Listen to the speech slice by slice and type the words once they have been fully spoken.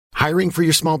Hiring for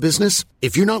your small business?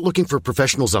 If you're not looking for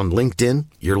professionals on LinkedIn,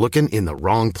 you're looking in the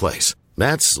wrong place.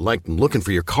 That's like looking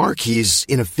for your car keys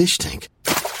in a fish tank.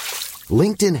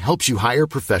 LinkedIn helps you hire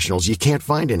professionals you can't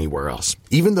find anywhere else,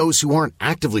 even those who aren't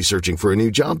actively searching for a new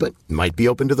job but might be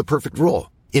open to the perfect role.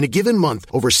 In a given month,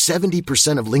 over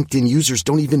 70% of LinkedIn users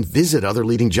don't even visit other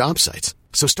leading job sites.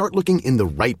 So start looking in the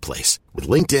right place. With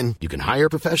LinkedIn, you can hire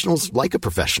professionals like a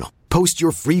professional. Post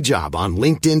your free job on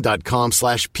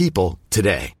linkedin.com/people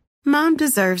today. Mom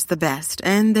deserves the best,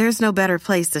 and there's no better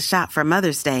place to shop for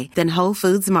Mother's Day than Whole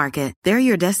Foods Market. They're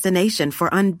your destination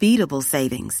for unbeatable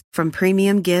savings, from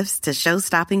premium gifts to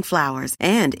show-stopping flowers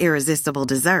and irresistible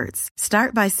desserts.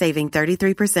 Start by saving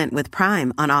 33% with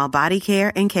Prime on all body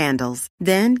care and candles.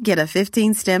 Then get a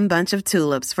 15-stem bunch of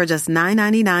tulips for just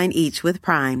 $9.99 each with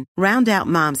Prime. Round out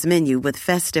Mom's menu with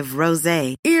festive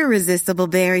rosé, irresistible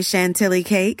berry chantilly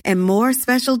cake, and more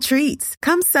special treats.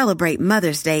 Come celebrate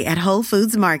Mother's Day at Whole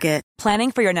Foods Market.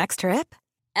 Planning for your next trip?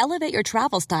 Elevate your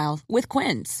travel style with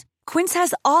Quince. Quince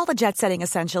has all the jet-setting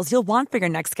essentials you'll want for your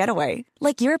next getaway,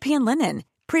 like European linen,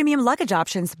 premium luggage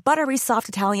options, buttery soft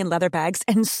Italian leather bags,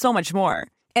 and so much more.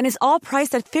 And is all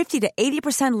priced at 50 to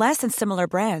 80% less than similar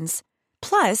brands.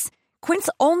 Plus, Quince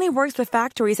only works with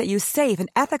factories that use safe and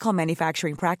ethical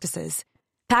manufacturing practices.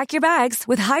 Pack your bags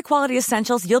with high-quality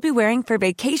essentials you'll be wearing for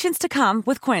vacations to come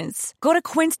with Quince. Go to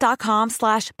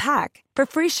quince.com/pack for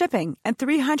free shipping and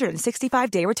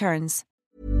 365-day returns.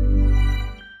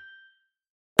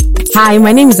 Hi,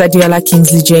 my name is Adeola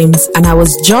Kingsley-James, and I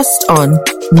was just on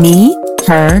Me,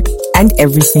 Her, and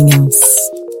Everything Else.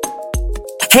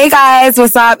 Hey guys,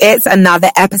 what's up? It's another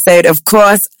episode, of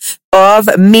course,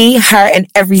 of Me, Her, and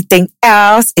Everything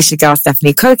Else. It's your girl,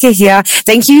 Stephanie Coker here.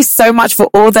 Thank you so much for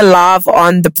all the love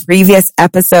on the previous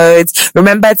episodes.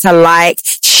 Remember to like,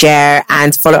 share,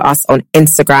 and follow us on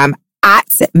Instagram at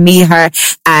Me, Her,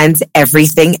 and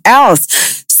Everything Else.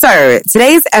 So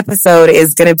today's episode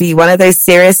is going to be one of those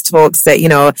serious talks that,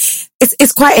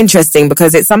 it's quite interesting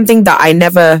because it's something that I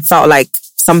never felt like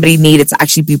somebody needed to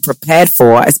actually be prepared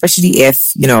for, especially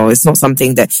if, it's not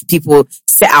something that people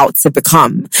set out to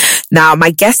become. Now, my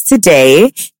guest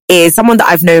today is someone that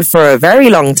I've known for a very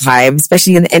long time,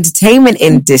 especially in the entertainment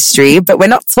industry, but we're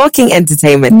not talking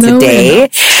entertainment today.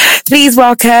 Please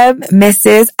welcome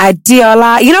Mrs.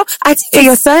 Adeola. I didn't get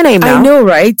your surname now. I know,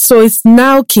 right? So it's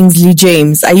now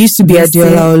Kingsley-James. I used to be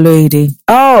Adeola Oloide.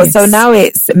 Oh, yes. So now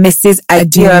it's Mrs.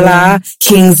 Adeola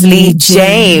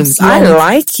Kingsley-James. Yeah. I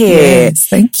like it. Yes,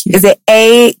 thank you. Is it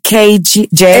AKJ?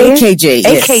 AKJ,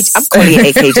 yes. AKJ. I'm calling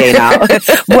it AKJ now.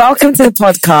 Welcome to the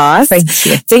podcast. Thank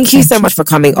you. Thank you so much for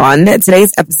coming on.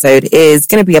 Today's episode is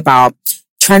going to be about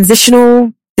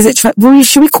transitional.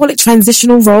 Should we call it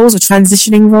transitional roles or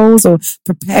transitioning roles or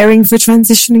preparing for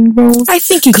transitioning roles? I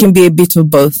think it can be a bit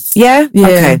of both. Yeah?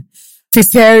 Okay.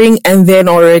 Preparing and then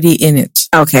already in it.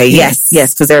 Okay. Yes.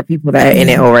 Because there are people that are in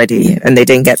it already and they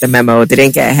didn't get the memo. They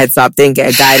didn't get a heads up. They didn't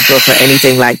get a guidebook or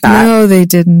anything like that. No, they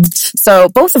didn't. So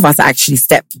both of us are actually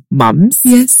step mums.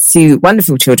 Yes. To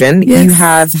wonderful children. Yes. You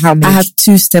have how many? I have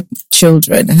 2 step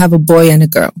children. I have a boy and a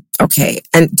girl. Okay.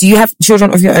 And do you have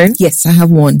children of your own? Yes, I have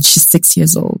one. She's 6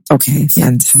 years old. Okay.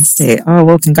 Fantastic. Oh,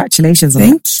 well, congratulations on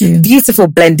Thank that. you. Beautiful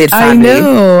blended family.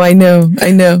 I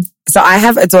know. So I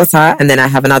have a daughter and then I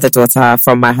have another daughter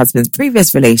from my husband's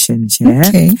previous relationship.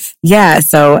 Okay. Yeah.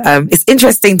 So, it's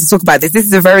interesting to talk about this. This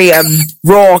is a very,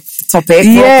 raw topic,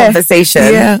 raw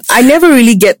conversation. Yeah. I never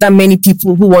really get that many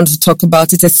people who want to talk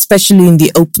about it, especially in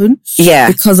the open. Yeah.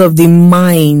 Because of the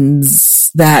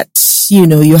minds that,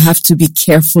 you have to be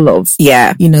careful of.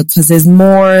 Yeah. Because there's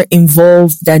more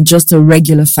involved than just a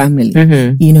regular family.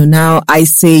 Mm-hmm. Now I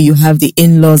say you have the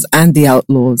in-laws and the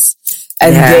outlaws.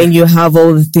 And then you have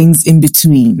all the things in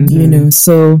between,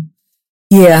 so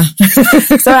yeah.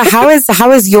 So how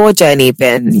has your journey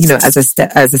been, as a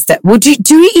step,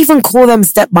 do we even call them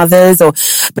stepmothers or,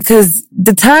 because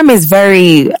the term is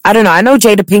very, I don't know. I know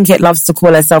Jada Pinkett loves to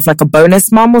call herself like a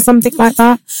bonus mom or something like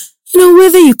that.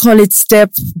 Whether you call it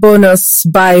step, bonus,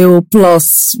 bio,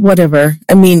 plus, whatever.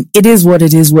 I mean, it is what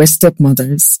it is. We're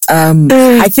stepmothers.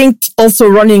 I think also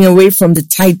running away from the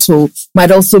title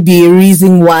might also be a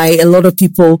reason why a lot of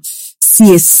people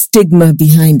see a stigma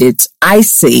behind it. I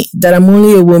say that I'm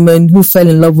only a woman who fell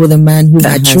in love with a man who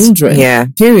had children. Yeah.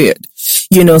 Period.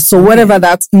 So whatever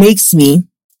that makes me,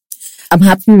 I'm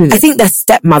happy with it. I think the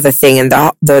stepmother thing and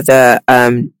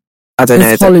I don't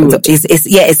know. Hollywood.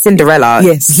 It's Cinderella.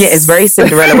 Yes. Yeah, it's very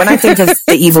Cinderella. When I think of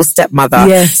the evil stepmother,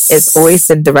 it's always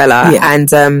Cinderella. Yeah. And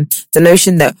the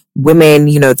notion that women,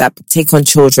 that take on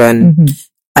children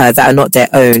that are not their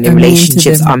own in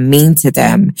relationships are mean to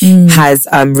them has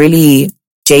really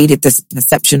jaded this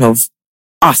perception of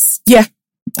us. Yeah.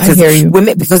 I hear you.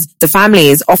 Because the family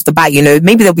is off the bat,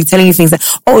 maybe they'll be telling you things like,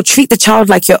 oh, treat the child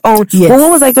like your own. Yes. Well,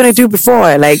 what was I going to do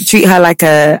before? Like, treat her like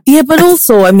a... Yeah, but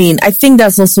also, I mean, I think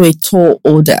that's also a tall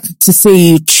order to say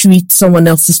you treat someone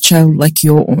else's child like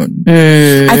your own.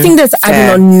 I think that's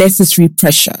adding unnecessary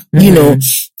pressure.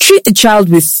 Treat the child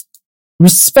with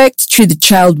respect, treat the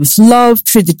child with love,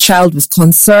 treat the child with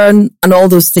concern and all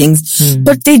those things.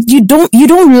 But you don't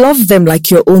love them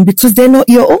like your own because they're not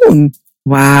your own.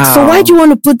 Wow. So why do you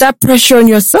want to put that pressure on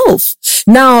yourself?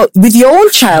 Now, with your own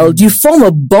child, you form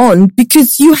a bond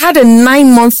because you had a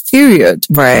 9-month period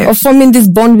of forming this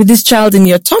bond with this child in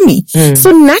your tummy.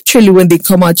 So naturally, when they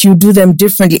come out, you do them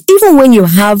differently. Even when you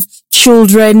have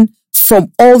children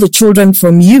from all the children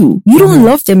from you, you don't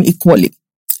love them equally.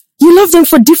 You love them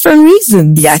for different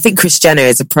reasons. Yeah, I think Kris Jenner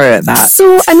is a pro at that.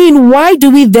 So, I mean, why do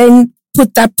we then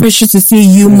put that pressure to say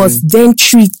you must then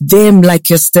treat them like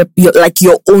like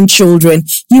your own children?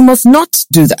 You must not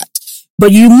do that.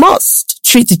 But you must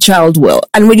treat the child well.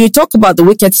 And when you talk about the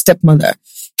wicked stepmother,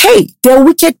 hey, they're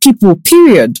wicked people,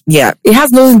 period. Yeah. It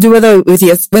has nothing to do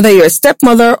whether you're a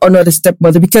stepmother or not a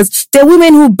stepmother, because there are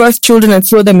women who birth children and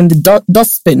throw them in the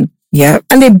dustbin. Yeah.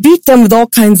 And they beat them with all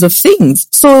kinds of things.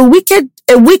 So a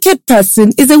wicked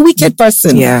person is a wicked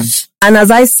person. Yeah. And as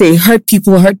I say, hurt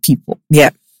people hurt people. Yeah.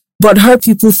 But hurt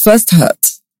people first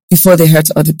hurt before they hurt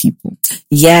other people.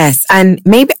 Yes. And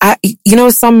maybe,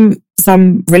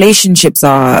 some relationships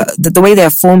are, the way they're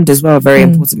formed as well, very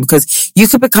important, because you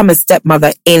could become a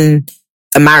stepmother in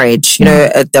a marriage.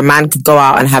 The man could go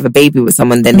out and have a baby with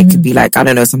someone, then it could be like, I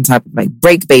don't know, some type of like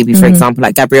break baby, for example,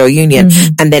 like Gabrielle Union.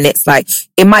 And then it's like,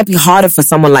 it might be harder for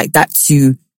someone like that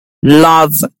to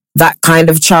love that kind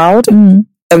of child. I'm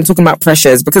talking about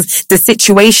pressures, because the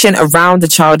situation around the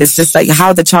child is just like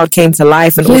how the child came to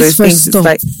life and all those things. It's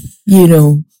like,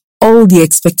 all the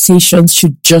expectations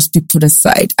should just be put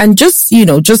aside and just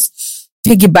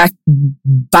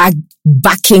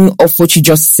backing off what you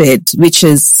just said, which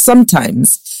is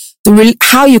sometimes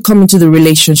how you come into the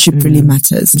relationship really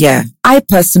matters. Yeah. I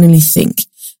personally think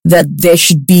that there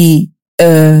should be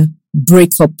a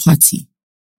breakup party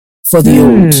for the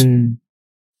old.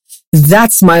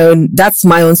 That's my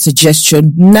own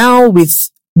suggestion. Now with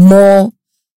more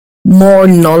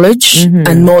knowledge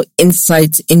and more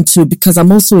insight into, because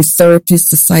I'm also a therapist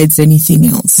besides anything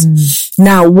else.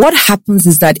 Now, what happens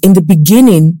is that in the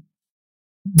beginning,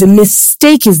 the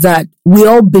mistake is that we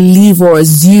all believe or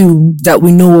assume that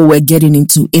we know what we're getting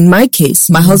into. In my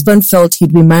case, my husband felt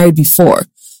he'd been married before.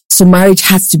 So marriage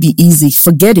has to be easy,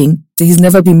 forgetting that he's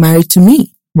never been married to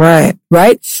me. Right.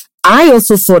 I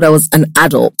also thought I was an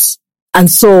adult. And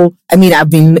so, I've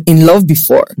been in love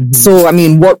before. So,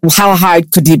 how hard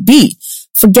could it be?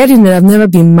 Forgetting that I've never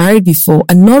been married before.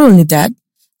 And not only that,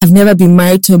 I've never been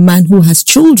married to a man who has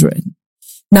children.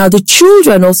 Now, the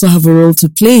children also have a role to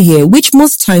play here, which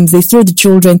most times they throw the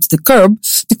children to the curb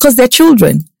because they're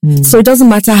children. So it doesn't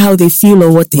matter how they feel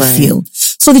or what they feel.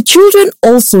 So the children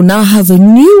also now have a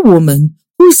new woman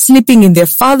who's sleeping in their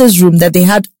father's room that they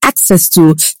had access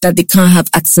to, that they can't have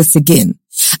access again.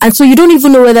 And so you don't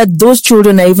even know whether those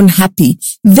children are even happy.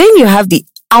 Then you have the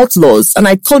outlaws, and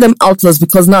I call them outlaws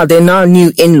because now they're now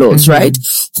new in-laws, right?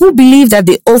 Who believe that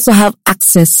they also have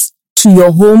access to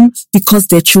your home because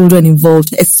their children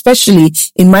involved, especially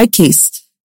in my case,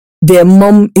 their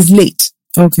mom is late.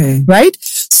 Okay. Right?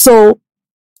 So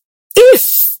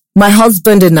if my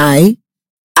husband and I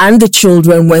and the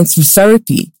children went through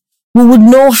therapy, we would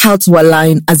know how to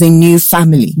align as a new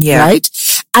family, right?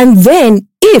 And then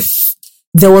if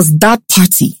there was that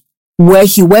party where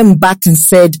he went back and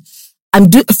said, I'm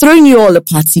throwing you all a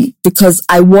party because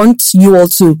I want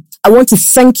to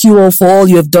thank you all for all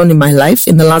you have done in my life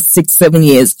in the last 6-7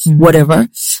 years, whatever.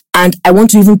 And I want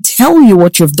to even tell you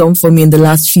what you've done for me in the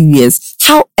last few years.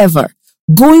 However,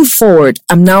 going forward,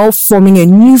 I'm now forming a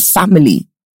new family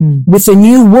with a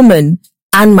new woman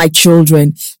and my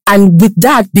children. And with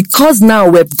that, because now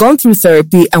we've gone through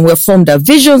therapy and we've formed our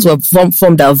visions, we've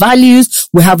formed our values,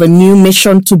 we have a new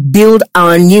mission to build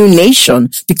our new nation,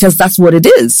 because that's what it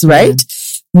is, right?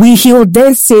 He'll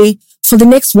then say, for the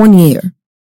next 1 year,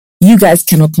 you guys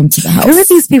cannot come to the house. Who are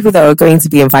these people that are going to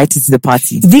be invited to the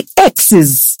party? The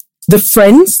exes. The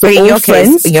friends, the old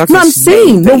friends. No, I'm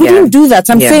saying, we didn't do that.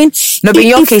 I'm saying. No, but in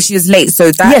your case, she was late.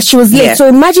 So that. Yeah, she was late. So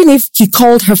imagine if he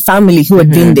called her family who had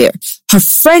been there, her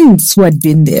friends who had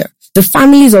been there, the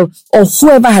families or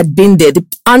whoever had been there, the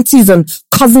aunties and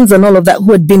cousins and all of that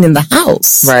who had been in the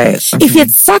house. Right. Okay. If he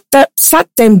had sat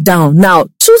them down. Now,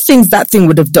 two things that thing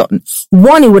would have done.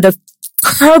 One, it would have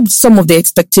curbed some of the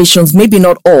expectations, maybe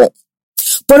not all,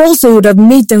 but also it would have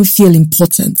made them feel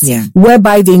important. Yeah.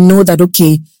 Whereby they know that,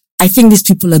 okay, I think these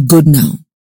people are good now.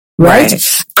 right?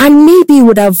 And maybe it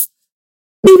would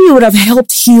have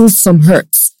helped heal some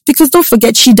hurts, because don't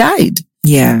forget she died.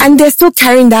 Yeah. And they're still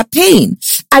carrying that pain.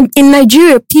 And in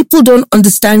Nigeria, people don't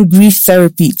understand grief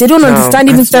therapy. They don't understand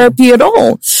even therapy at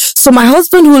all. So my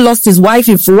husband, who lost his wife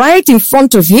right in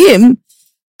front of him,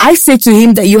 I say to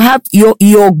him that you have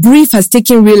your grief has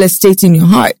taken real estate in your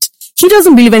heart. He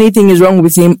doesn't believe anything is wrong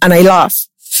with him, and I laugh.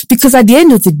 Because at the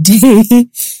end of the day,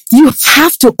 you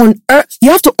have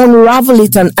to unravel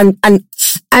it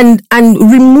and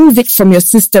remove it from your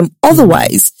system.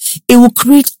 Otherwise, it will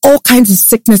create all kinds of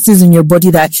sicknesses in your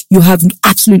body that you have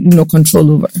absolutely no control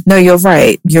over. No, you're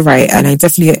right. And I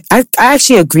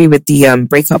actually agree with the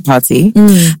breakup party.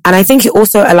 And I think it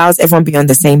also allows everyone to be on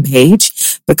the same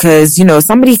page, because, you know,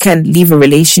 somebody can leave a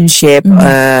relationship,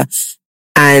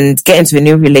 and get into a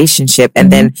new relationship,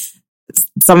 and then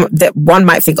one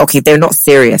might think, okay, they're not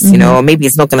serious, you know, or maybe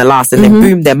it's not going to last, and then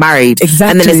boom, they're married.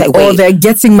 Exactly. And then it's like, wait, or they're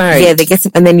getting married. Yeah,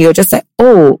 and then you're just like,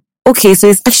 oh, okay, so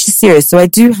it's actually serious. So I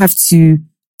do have to,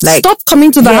 like, stop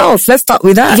coming to the house. Let's start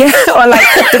with that. Yeah. Or like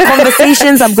the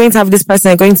conversations I'm going to have with this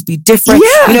person are going to be different.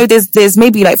 Yeah. You know, there's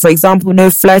maybe, like, for example,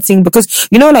 no flirting, because,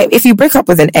 you know, like, if you break up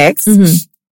with an ex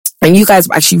and you guys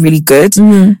were actually really good,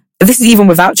 this is even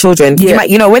without children. You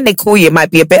might, you know, when they call you, it might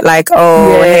be a bit like,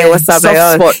 oh, hey, what's up?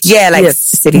 Like,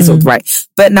 cities, right?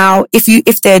 But now,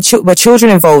 if there were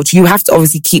children involved, you have to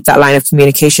obviously keep that line of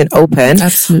communication open.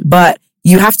 Absolutely. But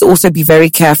you have to also be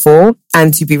very careful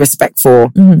and to be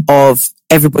respectful of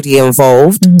everybody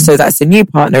involved. So that's the new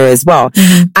partner as well.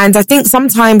 And I think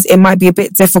sometimes it might be a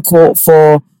bit difficult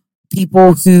for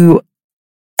people who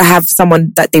have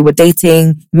someone that they were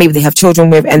dating, maybe they have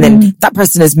children with, and then that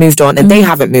person has moved on and they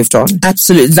haven't moved on.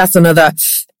 Absolutely. That's another.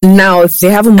 Now, if they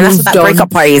haven't moved on, that's what that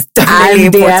breakup party is really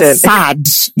and important. They're sad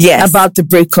about the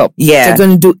breakup. Yeah. They're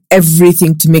going to do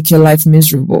everything to make your life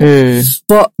miserable.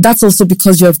 But that's also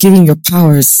because you're giving your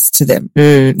powers to them.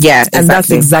 Yeah. And that's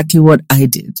exactly what I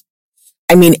did.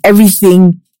 I mean,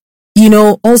 everything, you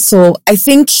know, also, I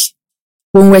think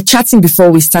when we're chatting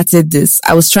before we started this,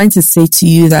 I was trying to say to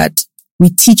you that we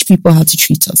teach people how to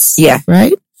treat us. Yeah.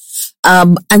 Right?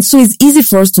 And so it's easy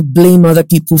for us to blame other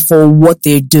people for what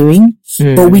they're doing,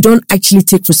 but we don't actually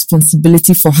take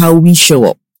responsibility for how we show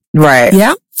up. Right.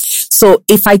 Yeah? So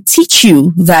if I teach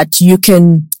you that you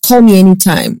can call me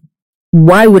anytime,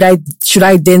 why should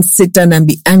I then sit down and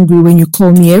be angry when you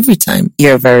call me every time?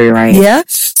 You're very right. Yeah?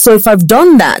 So if I've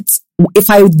done that,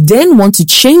 if I then want to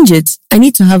change it, I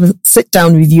need to have a sit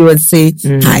down with you and say,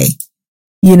 hi.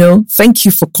 You know, thank you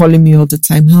for calling me all the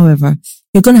time. However,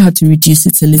 you're going to have to reduce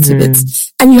it a little bit.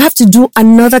 And you have to do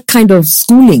another kind of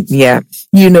schooling. Yeah.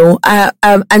 You know,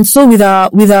 and so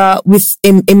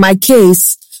in my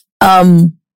case,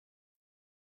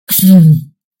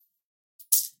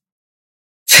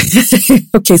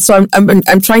 okay, so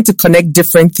I'm trying to connect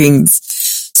different things.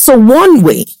 So one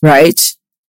way, right?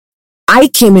 I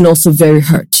came in also very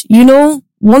hurt. You know,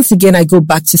 once again, I go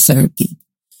back to therapy.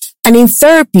 And in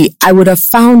therapy, I would have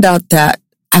found out that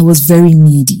I was very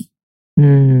needy.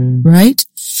 Right?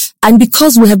 And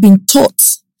because we have been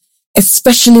taught,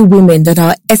 especially women, that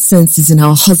our essence is in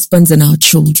our husbands and our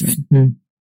children.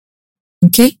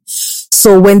 Okay?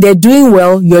 So when they're doing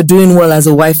well, you're doing well as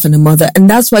a wife and a mother. And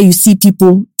that's why you see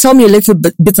people, tell me a little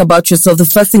bit about yourself. The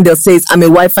first thing they'll say is, I'm a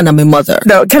wife and I'm a mother.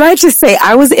 No, can I just say,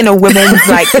 I was in a women's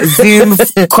like Zoom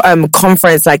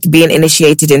conference, like being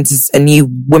initiated into a new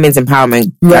women's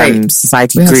empowerment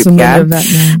society we group. Have so many of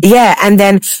that now. Yeah. And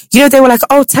then, you know, they were like,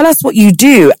 oh, tell us what you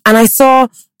do. And I saw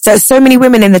that so many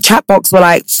women in the chat box were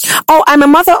like, oh, I'm a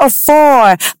mother of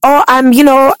 4. Oh, I'm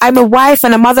a wife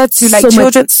and a mother to like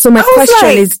children. So my question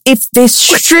is, if they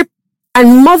strip,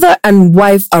 and mother and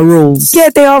wife are roles. Yeah,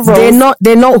 they are roles.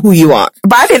 They're not who you are.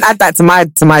 But I didn't add that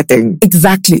to my thing.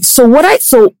 Exactly. So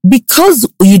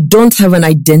because you don't have an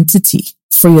identity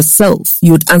for yourself,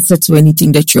 you would answer to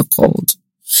anything that you're called.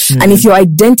 And if your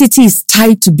identity is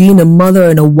tied to being a mother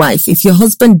and a wife, if your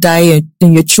husband dies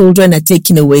and your children are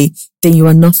taken away, then you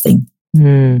are nothing.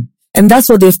 And that's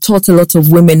what they've taught a lot of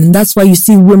women. And that's why you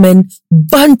see women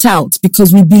burnt out,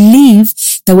 because we believe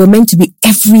that we're meant to be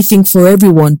everything for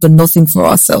everyone, but nothing for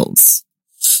ourselves.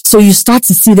 So you start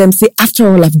to see them say, after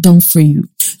all I've done for you.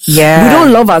 Yeah. We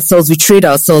don't love ourselves. We trade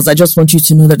ourselves. I just want you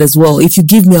to know that as well. If you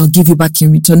give me, I'll give you back in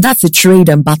return. That's a trade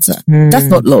and barter. That's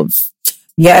not love.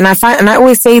 Yeah, and I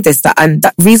always say this, and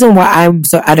the reason why I'm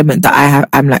so adamant that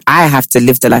I have to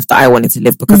live the life that I wanted to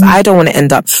live, because I don't want to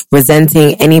end up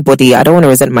resenting anybody. I don't want to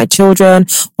resent my children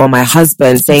or my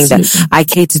husband, saying that I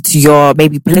catered to your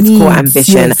maybe political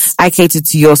ambition. Yes. I catered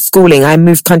to your schooling. I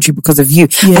moved country because of you.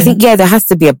 Yeah. I think, there has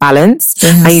to be a balance,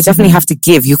 and you definitely have to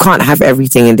give. You can't have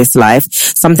everything in this life.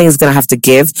 Something's going to have to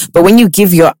give. But when you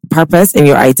give your purpose and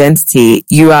your identity,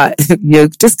 you're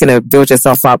just going to build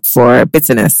yourself up for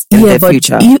bitterness in the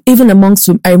future. Even amongst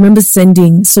them, I remember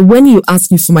sending, so when you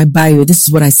ask me for my bio, this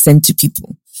is what I send to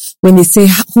people. When they say,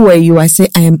 who are you? I say,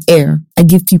 I am air. I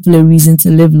give people a reason to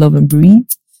live, love, and breathe.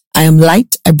 I am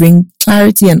light. I bring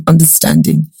clarity and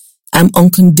understanding. I'm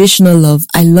unconditional love.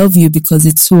 I love you because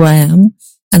it's who I am,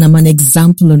 and I'm an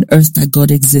example on earth that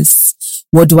God exists.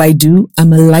 What do?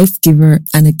 I'm a life giver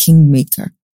and a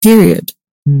kingmaker. Period.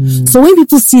 So when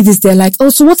people see this, they're like, oh,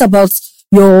 so what about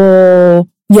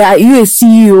are you a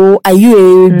CEO? Are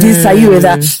you a this? Are you a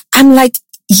that? I'm like,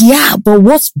 yeah, but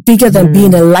what's bigger than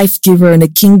being a life giver and a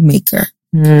kingmaker?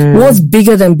 What's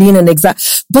bigger than being an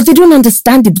exact? But they don't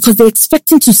understand it because they're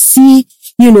expecting to see,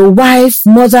 wife,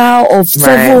 mother of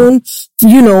 7,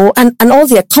 and all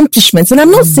the accomplishments. And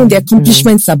I'm not saying the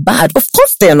accomplishments are bad. Of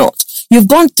course they're not. You've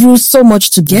gone through so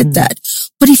much to get that.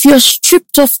 But if you're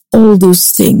stripped of all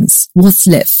those things, what's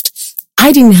left?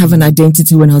 I didn't have an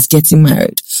identity when I was getting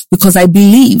married because I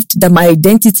believed that my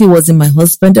identity was in my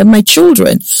husband and my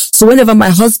children. So whenever my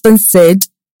husband said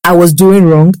I was doing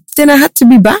wrong, then I had to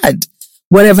be bad.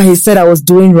 Whenever he said I was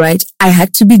doing right, I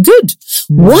had to be good.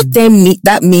 What then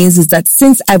that means is that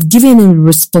since I've given him the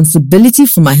responsibility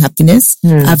for my happiness,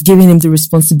 I've given him the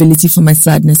responsibility for my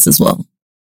sadness as well.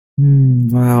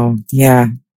 Wow. Yeah.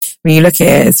 When you look at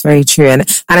it, it's very true. And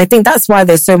I think that's why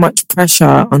there's so much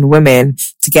pressure on women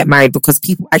to get married, because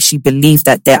people actually believe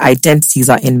that their identities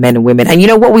are in men and women. And you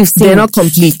know what we've seen? They're not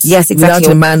complete. Yes, exactly.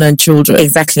 Without a man and children.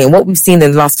 Exactly. And what we've seen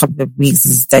in the last couple of weeks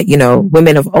is that,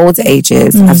 women of older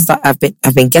ages have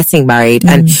been getting married,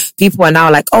 and people are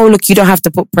now like, oh, look, you don't have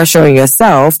to put pressure on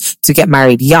yourself to get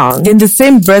married young. In the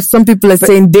same breath, some people are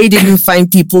saying they didn't find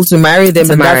people to marry them,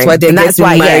 and that's why they're getting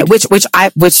married. Yeah,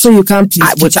 which so you can't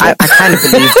please. I kind of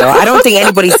believe though. I don't think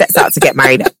anybody sets out to get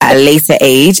married at a later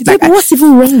age. Like, what's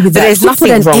even wrong with that? There's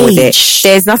nothing wrong with it.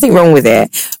 There's nothing wrong with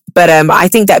it. But I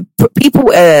think that people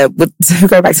would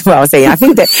go back to what I was saying. I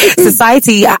think that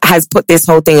society has put this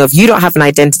whole thing of you don't have an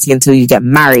identity until you get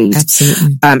married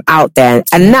out there.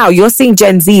 And now you're seeing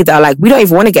Gen Z that are like, we don't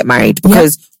even want to get married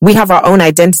because we have our own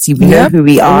identity. We know who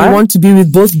we are. And we want to be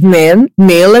with both men,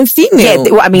 male and female.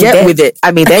 Yeah, get with it.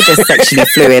 They're just sexually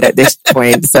fluid at this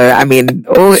point. So,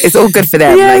 it's all good for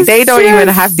them. Yes, like, they don't even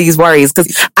have these worries,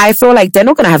 because I feel like they're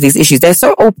not going to have these issues. They're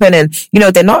so open, and,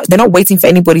 they're not waiting for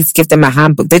anybody to give them a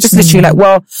handbook. They're just literally like,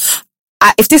 well,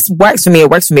 if this works for me, it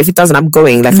works for me. If it doesn't, I'm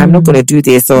going. Like, I'm not going to do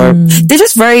this. Or they're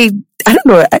just very, I don't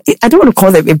know. I don't want to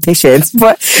call them impatient,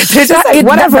 but they're just like,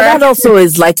 whatever. That also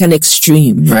is like an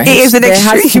extreme, right? It is an extreme.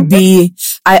 There has to be,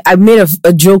 I made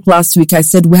a joke last week. I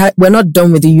said, we're not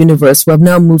done with the universe. We have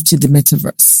now moved to the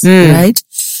metaverse, right?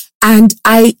 And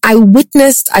I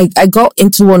witnessed, I got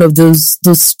into one of those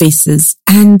spaces,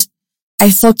 and I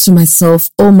thought to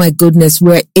myself, oh my goodness,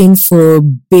 we're in for a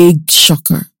big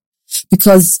shocker.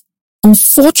 Because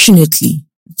unfortunately,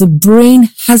 the brain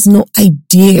has no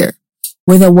idea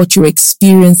whether what you're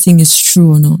experiencing is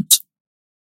true or not.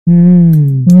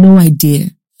 No idea.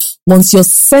 Once your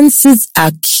senses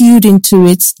are cued into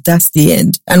it, that's the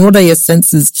end. And what are your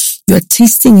senses? You're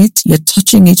tasting it, you're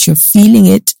touching it, you're feeling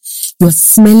it, you're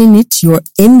smelling it, you're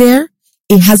in there.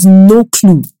 It has no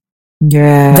clue.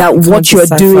 That what you're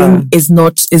doing is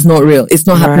not real. It's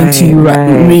not happening to you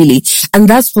really. And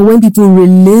that's for when people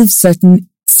relive certain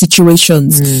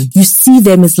situations. You see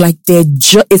them, it's like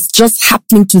it's just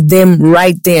happening to them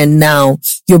right there and now.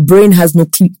 Your brain has no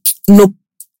clue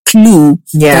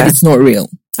that it's not real.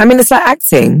 It's like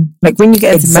acting. Like when you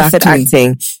get into method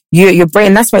acting, your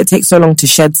brain, that's why it takes so long to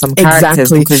shed some characters.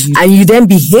 Because you then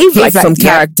behave like some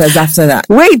characters after that.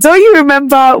 Wait, don't you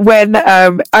remember when,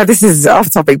 this is off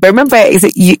topic, but remember,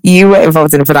 you were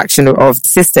involved in a production of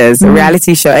Sisters, a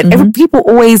reality show, and people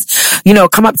always,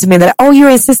 come up to me and they're like, oh, you're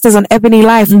in Sisters on Ebony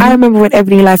Life. I remember when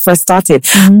Ebony Life first started.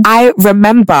 I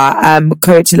remember,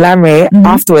 Coach Lamre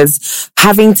afterwards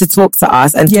having to talk to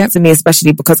us and talk to me,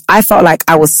 especially because I felt like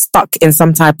I was stuck in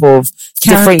some type of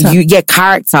character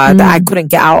that I couldn't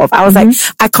get out of. I was like,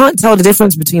 I can't tell the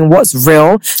difference between what's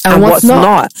real and what's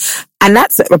not. And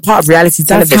that's a part of reality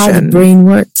television. That's how the brain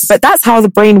works. But that's how the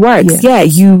brain works. Yeah,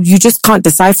 you just can't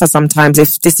decipher sometimes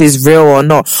if this is real or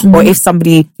not, or if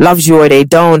somebody loves you or they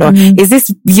don't, or is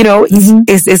this,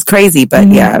 it's crazy. But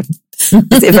yeah,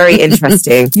 it's very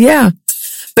interesting. Yeah.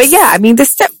 But yeah, I mean,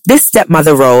 this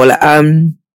stepmother role,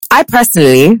 I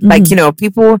personally, like, you know,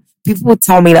 people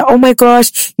tell me that, oh my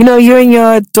gosh, you know, you and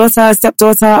your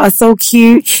stepdaughter are so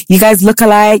cute. You guys look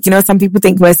alike. You know, some people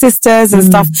think we're sisters and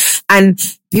stuff. And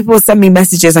people send me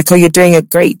messages like, oh, you're doing a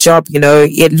great job. You know,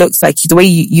 it looks like the way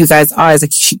you guys are is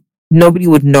like, nobody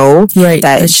would know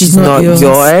that she's not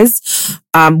yours.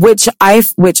 Which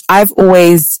I've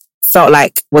always felt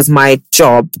like was my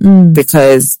job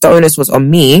because the onus was on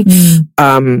me.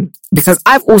 Because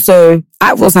I've also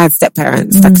had step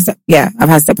parents. I've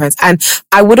had step parents, and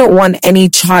I wouldn't want any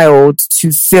child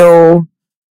to feel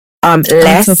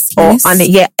less or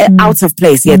out of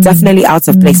place. Yeah, definitely out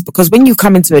of place. Because when you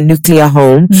come into a nuclear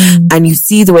home and you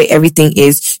see the way everything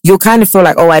is, you'll kind of feel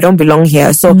like, oh, I don't belong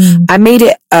here. So I made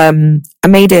it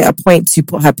a point to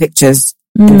put her pictures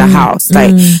in the house.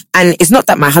 Like, and it's not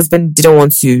that my husband didn't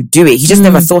want to do it. He just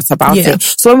never thought about it.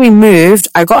 So when we moved,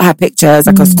 I got her pictures,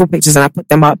 like her school pictures, and I put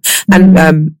them up.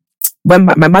 And, when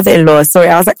my mother-in-law saw it,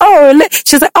 I was like, oh, look.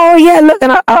 She was like, oh yeah, look.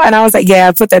 And I was like, yeah,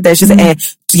 I put that there. She was like,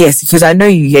 yes, because I know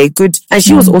you, yeah, good. And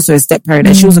she was also a step parent,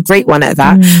 and she was a great one at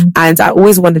that. And I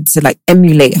always wanted to like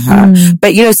emulate her.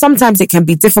 But you know, sometimes it can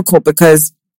be difficult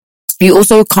because you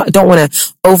also don't want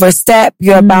to overstep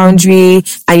your boundary.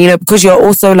 And you know, because you're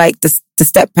also like the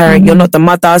step parent, you're not the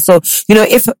mother. So, you know,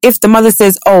 if the mother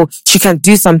says, oh, she can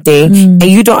do something and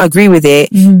you don't agree with it,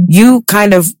 you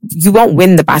won't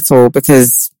win the battle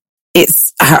because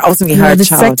it's ultimately her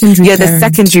child. You're the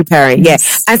secondary parent.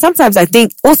 Yes. Yeah. And sometimes I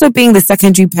think also being the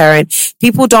secondary parent,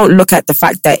 people don't look at the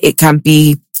fact that it can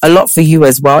be a lot for you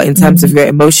as well in terms of your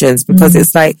emotions, because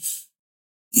it's like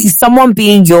someone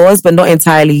being yours, but not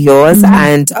entirely yours.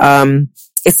 And,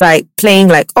 it's like playing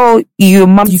like, oh, you're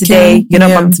mum today, you're not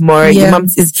mum tomorrow. Your mum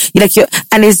is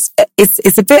and it's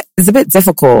a bit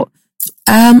difficult.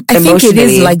 I think it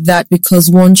is like that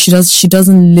because one, she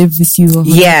doesn't live with you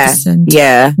 100%.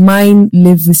 Yeah. Mine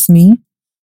live with me.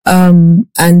 And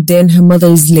then her mother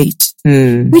is late,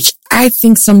 which I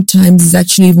think sometimes is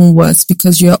actually even worse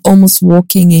because you're almost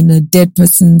walking in a dead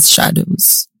person's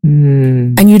shadows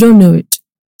and you don't know it,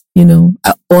 you know,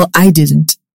 or I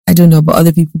didn't. I don't know about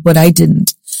other people, but I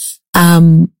didn't.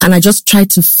 And I just tried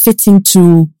to fit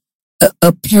into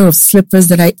a pair of slippers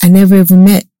that I never ever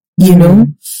met, you know?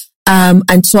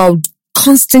 And so I would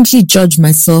constantly judge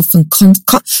myself and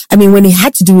I mean, when it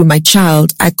had to do with my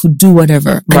child, I could do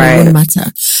whatever and it wouldn't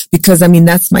matter because I mean,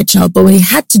 that's my child. But when it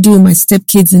had to do with my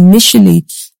stepkids, initially,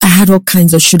 I had all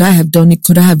kinds of, should I have done it?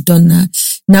 Could I have done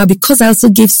that? Now, because I also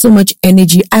gave so much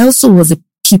energy, I also was a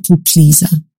people pleaser.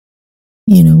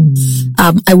 You know,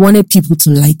 I wanted people to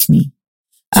like me.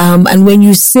 And when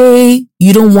you say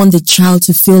you don't want the child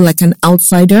to feel like an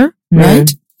outsider,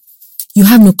 right? You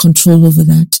have no control over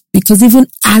that because even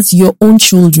as your own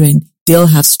children, they'll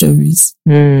have stories.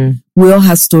 We all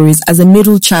have stories. As a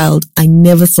middle child, I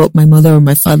never thought my mother or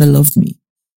my father loved me.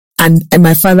 And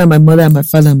my father, my mother, and my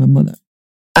father, and my mother.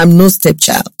 I'm no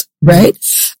stepchild, right?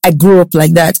 I grew up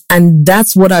like that. And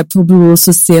that's what I probably will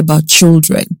also say about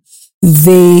children.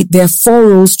 There are 4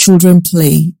 roles children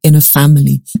play in a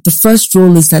family. The first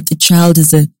role is that the child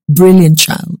is a brilliant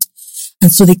child.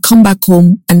 And so they come back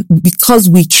home and because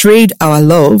we trade our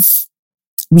love,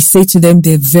 we say to them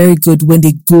they're very good when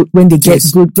they get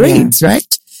good grades,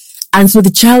 right? And so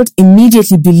the child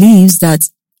immediately believes that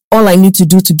all I need to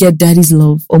do to get daddy's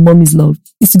love or mommy's love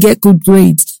is to get good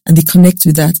grades, and they connect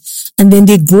with that. And then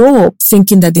they grow up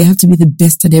thinking that they have to be the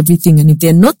best at everything. And if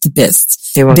they're not the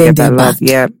best, they won't get that love.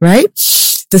 Yeah. Right?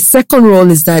 The second role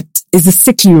is the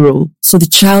sickly role. So the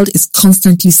child is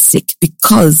constantly sick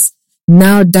because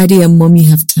now daddy and mommy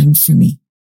have time for me.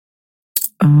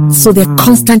 So they're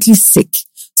constantly sick.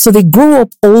 So they grow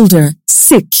up older,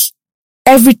 sick.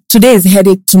 Today is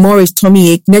headache, tomorrow is tummy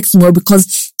ache, next tomorrow,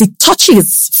 because the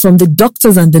touches from the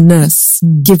doctors and the nurse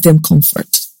give them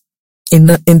comfort in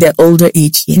their older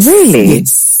age. Yes. Really?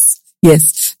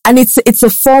 Yes. And it's a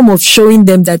form of showing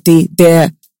them that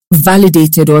they're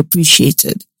validated or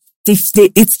appreciated.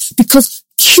 It's because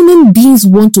human beings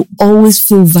want to always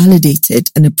feel validated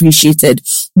and appreciated.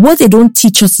 What they don't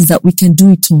teach us is that we can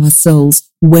do it to ourselves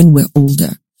when we're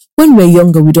older. When we're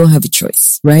younger, we don't have a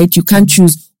choice, right? You can't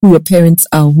choose who your parents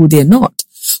are, who they're not.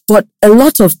 But a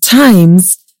lot of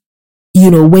times,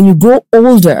 you know, when you grow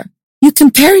older, you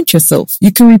can parent yourself.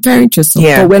 You can reparent yourself.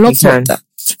 Yeah, but we're not taught that.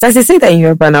 So as they say that in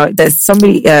Yoruba now, there's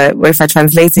somebody, if I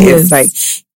translate it, it's like,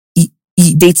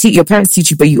 your parents teach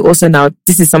you, but you also now,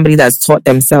 this is somebody that's taught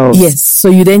themselves. Yes. So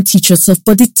you then teach yourself.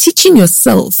 But the teaching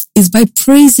yourself is by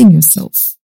praising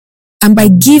yourself and by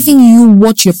giving you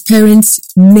what your parents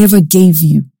never gave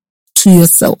you to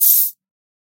yourself.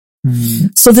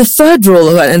 So the third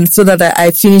role, and so that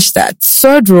I finish that,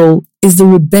 third role is the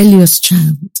rebellious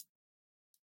child.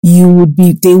 They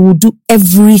will do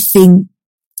everything.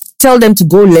 Tell them to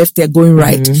go left, they're going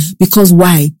right. Because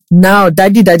why? Now,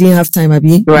 daddy didn't have time,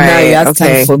 Abby. Right. Now he has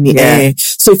time for me. Yeah.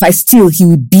 So if I steal, he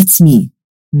will beat me.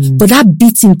 But that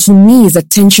beating to me is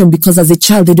attention, because as a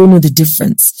child, they don't know the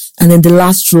difference. And then the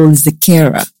last role is the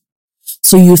carer.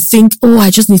 So you think, I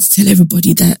just need to tell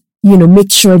everybody that,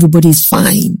 make sure everybody is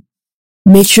fine.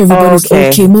 Make sure everybody's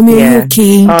okay. Mommy, are you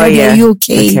okay? Daddy, are you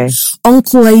okay?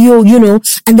 Uncle, are you,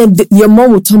 and then your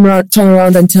mom will turn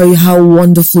around and tell you how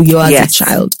wonderful you are as a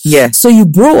child. Yeah. So you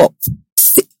grow up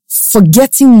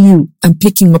forgetting you and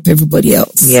picking up everybody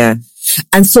else. Yeah.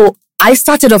 And so I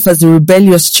started off as a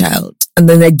rebellious child, and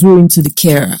then I grew into the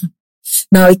carer.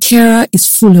 Now a carer is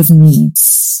full of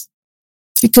needs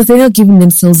because they're not giving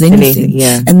themselves anything.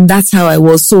 Yeah. And that's how I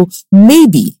was. So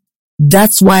maybe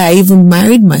that's why I even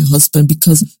married my husband,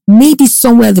 because maybe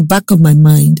somewhere at the back of my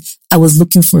mind, I was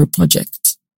looking for a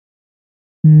project.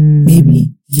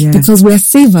 Maybe. Yeah. Because we're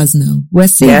savers now. We're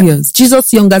saviors. Yeah.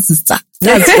 Jesus' younger sister.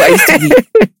 That's what I used to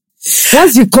be.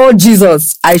 Once you call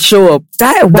Jesus, I show up.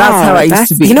 That's how I used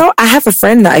to be. I have a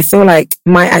friend that I feel like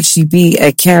might actually be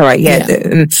a carer. Yeah.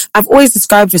 And I've always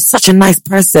described her as such a nice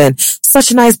person.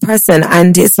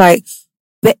 And it's like,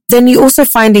 but then you're also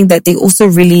finding that they also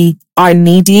really are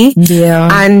needy. Yeah.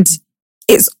 And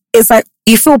it's like,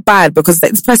 you feel bad because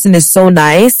this person is so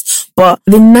nice, but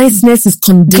the niceness is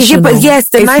conditional. But yes,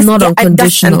 it's not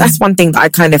unconditional. And that's one thing that I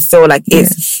kind of feel like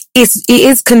it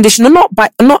is conditional, not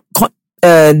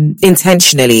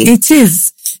intentionally. It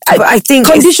is. But I think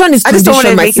condition is condition. I just don't want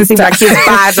to make it seem like it's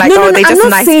bad. Like, no, they just I'm not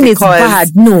nice saying because...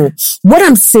 it's bad. No. What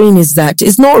I'm saying is that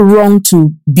it's not wrong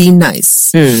to be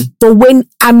nice. But when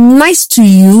I'm nice to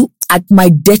you at my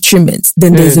detriment,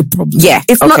 then there's a problem. Yeah.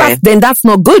 It's not that, then that's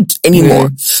not good anymore.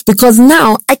 Because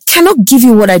now I cannot give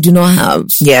you what I do not have.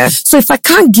 Yeah. So if I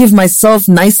can't give myself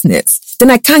niceness, then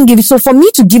I can't give it. So for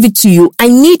me to give it to you, I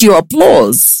need your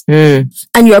applause and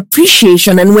your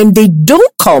appreciation. And when they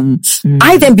don't come,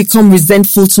 I then become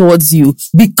resentful towards you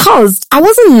because I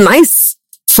wasn't nice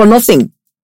for nothing.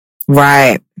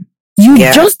 Right. You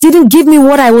just didn't give me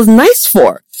what I was nice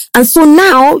for. And so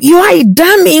now you are a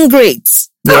damn ingrate.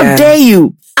 How dare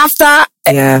you? After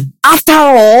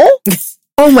all,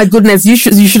 oh my goodness, you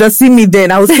should have seen me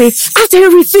then. I would say, after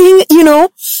everything,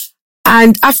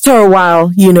 and after a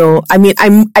while,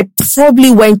 I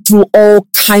probably went through all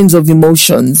kinds of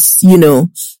emotions,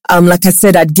 like I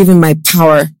said, I'd given my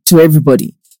power to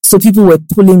everybody. So people were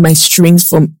pulling my strings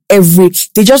from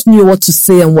they just knew what to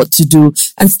say and what to do.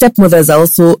 And stepmothers are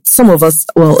also,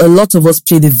 a lot of us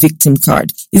play the victim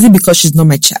card. Is it because she's not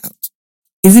my child?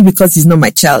 Is it because he's not my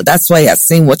child? That's why you're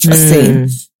saying what you're saying.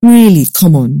 Really,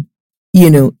 come on.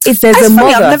 If there's a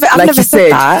mother, I've never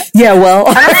said that. Yeah, well.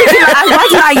 And I'm thinking, why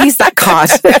did I use that card?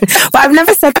 But I've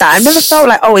never said that. I've never felt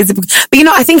like, is it? But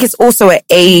I think it's also I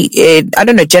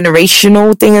don't know,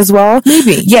 generational thing as well.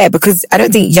 Maybe. Yeah, because I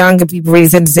don't think younger people really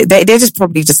tend to say, they're just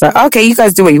probably just like, okay, you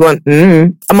guys do what you want.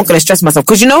 I'm not going to stress myself.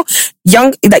 Because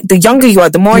the younger you are,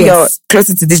 the more you're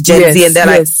closer to this Gen Z, and they're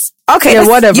like, okay,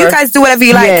 whatever. You guys do whatever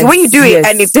you like. When you do it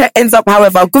and it ends up,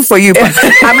 however, good for you, but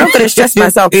I'm not going to stress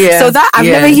myself. So that, I've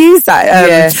never used that.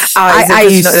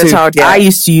 I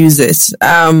used to use it.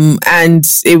 And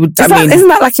it would, isn't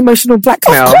that like emotional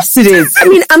blackmail? Of course it is.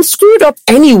 I'm screwed up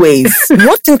anyways.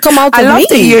 What can come out of me? I love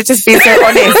that you're just being so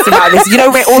honest about this.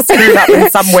 We're all screwed up in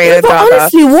some way or another.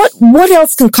 Honestly, what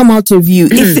else can come out of you?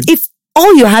 If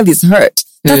all you have is hurt,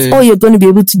 that's all you're going to be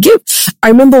able to give. I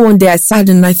remember one day I sat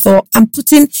and I thought, I'm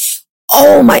putting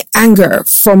all my anger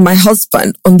from my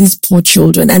husband on these poor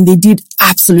children, and they did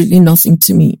absolutely nothing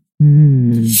to me.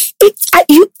 I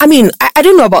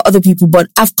don't know about other people, but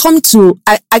I've come to,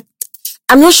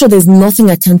 I'm not sure there's nothing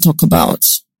I can talk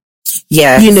about.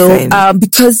 Yeah.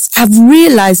 Because I've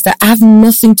realized that I have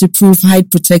nothing to prove, hide,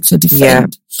 protect, or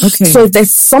defend. Yeah. Okay. So if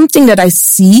there's something that I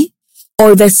see,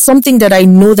 or there's something that I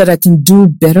know that I can do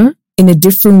better in a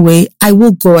different way, I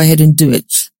will go ahead and do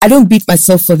it. I don't beat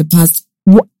myself for the past.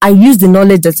 I use the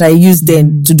knowledge that I used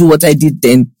then to do what I did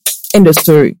then. End of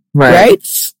story. Right?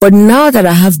 But now that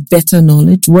I have better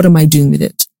knowledge, what am I doing with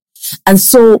it? And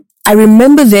so I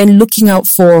remember then looking out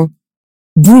for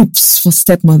groups for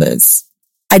stepmothers.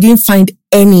 I didn't find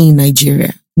any in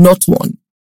Nigeria. Not one.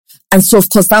 And so, of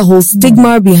course, that whole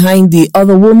stigma behind the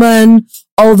other woman,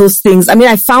 all those things.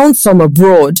 I found some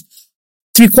abroad.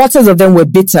 3/4 of them were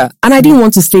bitter, and I didn't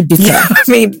want to stay bitter.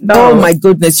 No. Oh my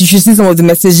goodness. You should see some of the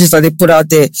messages that they put out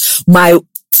there. There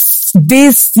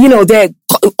are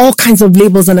all kinds of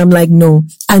labels, and I'm like, no,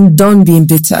 I'm done being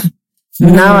bitter.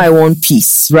 Now I want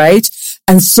peace, right?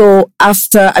 And so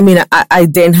after, I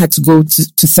then had to go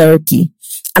to therapy,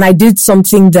 and I did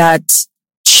something that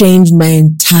changed my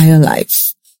entire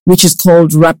life, which is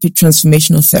called rapid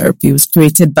transformational therapy. It was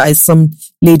created by some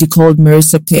lady called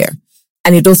Marissa Peer.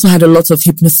 And it also had a lot of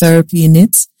hypnotherapy in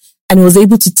it. And it was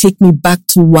able to take me back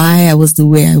to why I was the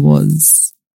way I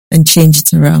was and change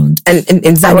it around. And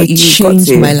is that what you changed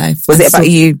got to? My life. Was it about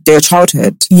your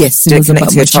childhood? Yes, it was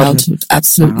about my childhood.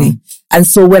 Absolutely. Wow. And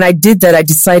so when I did that, I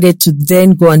decided to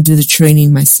then go and do the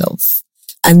training myself,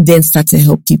 and then start to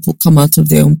help people come out of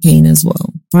their own pain as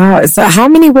well. Wow. So how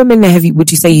many women would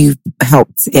you say you've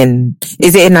helped in?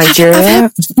 Is it in Nigeria? I've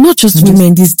helped not just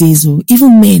women these days,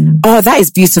 even men. Oh, that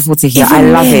is beautiful to hear. Even I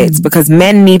love men. it, because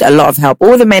men need a lot of help.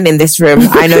 All the men in this room,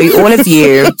 I know all of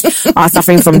you are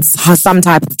suffering from some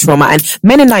type of trauma. And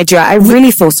men in Nigeria, I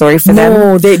really feel sorry for them.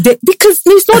 No, they because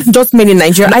it's not just men in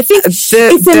Nigeria. I think it's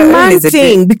a man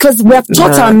thing, because we have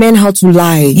taught our men how to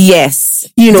lie. Yes.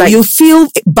 You feel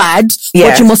bad,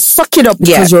 but you must suck it up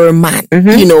because you're a man.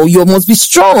 Mm-hmm. You must be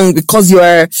strong because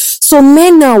so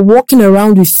men are walking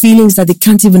around with feelings that they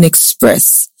can't even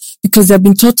express because they've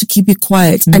been taught to keep it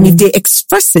quiet. Mm-hmm. And if they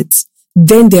express it,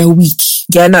 then they're weak.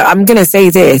 Yeah, no, I'm going to say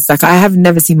this. Like, I have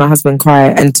never seen my husband cry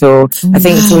until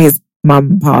his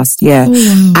mum passed. Yeah. Oh,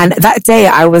 wow. And that day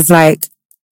I was like,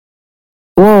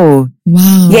 whoa.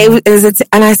 Wow. Yeah,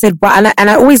 and I said, well, and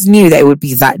I always knew that it would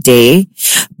be that day,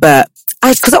 but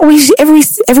because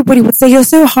everybody would say, you're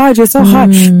so hard.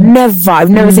 Never, I've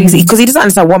never said, because he doesn't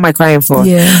understand what am I crying for.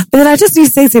 Yeah. But then I just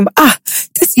used to say to him,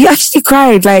 you actually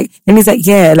cried, and he's like,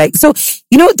 yeah, so,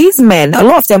 these men, a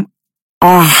lot of them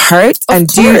are hurt and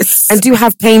do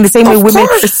have pain the same way women,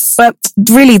 but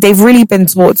really they've really been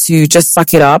taught to just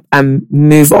suck it up and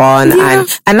move on. Yeah.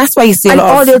 And that's why you see a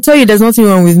lot of, they'll tell you there's nothing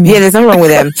wrong with me. Yeah, there's nothing wrong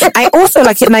with them. I also,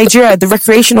 like in Nigeria, the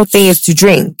recreational thing is to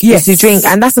drink. Yes. Is to drink.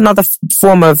 And that's another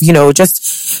form of,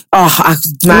 just,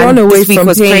 run away this week from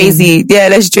was pain. Crazy. Yeah,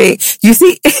 let's drink. You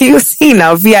see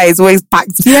now, VI is always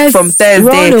packed from Thursday.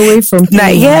 Run away from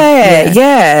pain.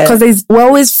 Yeah. Because we're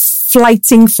always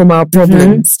flighting from our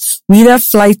problems. Mm-hmm. We either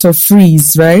flight or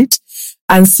freeze, right?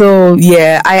 And so,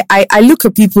 I look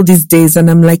at people these days and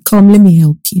I'm like, come, let me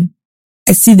help you.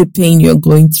 I see the pain you're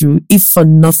going through. If for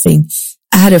nothing,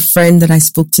 I had a friend that I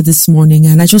spoke to this morning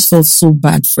and I just felt so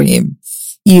bad for him,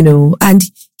 and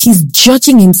he's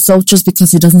judging himself just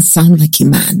because he doesn't sound like a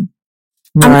man.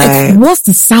 Right. I'm like, what's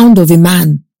the sound of a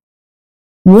man?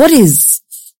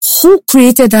 Who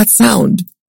created that sound?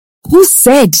 Who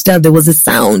said that there was a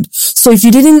sound? So if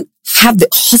you didn't have the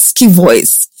husky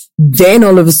voice, then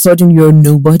all of a sudden you're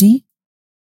nobody.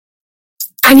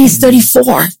 And he's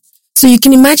 34. So you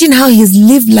can imagine how he's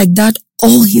lived like that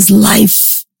all his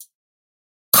life.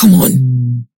 Come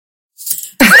on.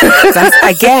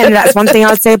 That's one thing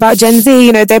I would say about Gen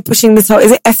Z. They're pushing this whole,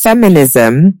 is it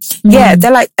feminism? Mm. Yeah,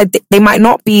 they're like, they might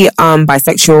not be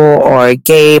bisexual or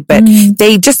gay, but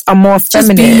they just are more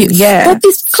feminine. Yeah. But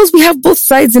it's because we have both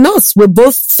sides in us. We're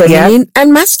both feminine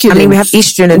and masculine. We have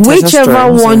estrogen and whichever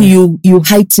testosterone. One you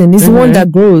heighten is the one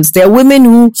that grows. There are women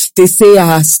who they say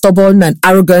are stubborn and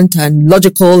arrogant and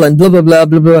logical and blah, blah, blah,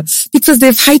 blah, blah, because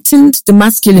they've heightened the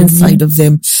masculine side of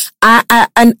them.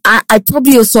 I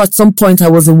probably also at some point I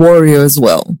was a warrior as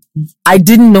well. I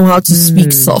didn't know how to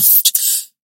speak soft.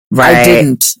 Right. I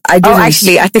didn't. Oh,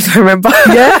 actually, I think I remember.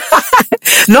 Yeah.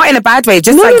 Not in a bad way,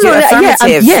 just you're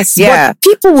affirmative. Yes. Yeah. But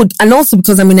people would, and also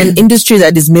because I'm in an industry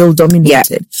that is male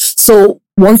dominated. Yeah. So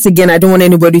once again, I don't want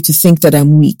anybody to think that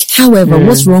I'm weak. However,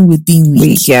 what's wrong with being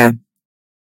weak? Yeah.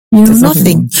 There's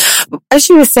nothing. As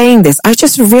you were saying this, I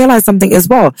just realized something as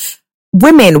well.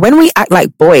 Women, when we act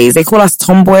like boys, they call us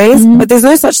tomboys, but there's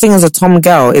no such thing as a tom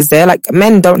girl, is there? Like,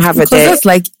 men don't have because that's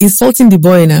like insulting the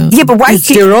boy now. Yeah, but why? It's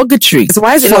derogatory. So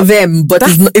why is it for them, but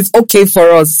it's okay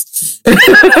for us.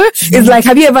 It's like,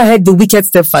 have you ever heard the wicked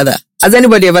stepfather? Has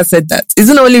anybody ever said that?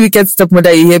 Isn't it only wicked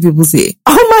stepmother you hear people say?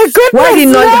 Oh my goodness! Why did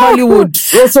not Hollywood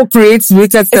also create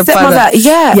wicked stepfather?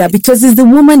 Yeah, because it's the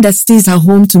woman that stays at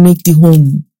home to make the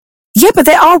home. Yeah, but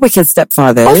there are wicked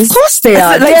stepfathers. Of course they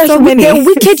are. Like they're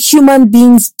wicked human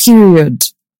beings, period.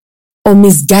 Or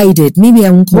misguided. Maybe I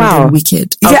won't call them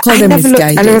wicked. I'll call them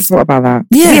misguided. I never thought about that.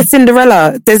 Yeah.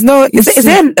 Cinderella. There's no... Is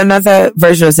there another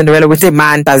version of Cinderella with a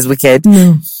man that's wicked?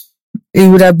 No. It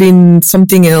would have been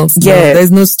something else. Yeah. No,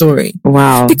 there's no story.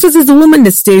 Wow. Because it's the woman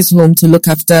that stays home to look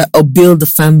after or build the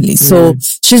family. So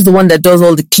she's the one that does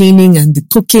all the cleaning and the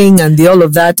cooking and the all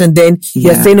of that. And then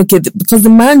you're saying, okay, because the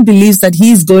man believes that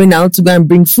he's going out to go and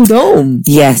bring food home.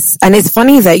 Yes. And it's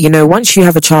funny that, once you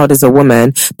have a child as a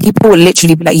woman, people will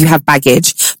literally be like, you have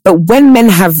baggage. But when men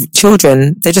have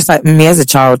children, they're just like, me as a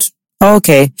child. Oh,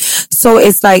 okay. So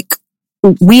it's like,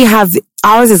 we have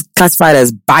ours is classified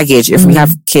as baggage if we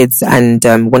have kids and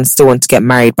still want to get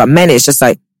married. But men, it's just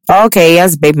like, oh, okay, he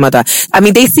has a baby mother. I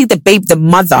mean, they see the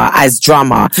mother as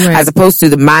drama, as opposed to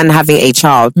the man having a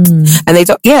child. And they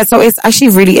don't, so it's actually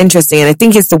really interesting. And I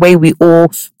think it's the way we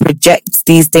all project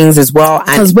these things as well.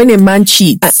 Because when a man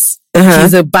cheats,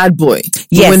 he's a bad boy.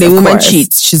 Yes, when a woman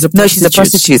cheats, she's a prostitute. No, she's a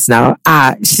prostitute now.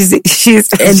 She's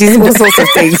all sorts of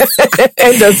things.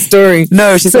 End of story.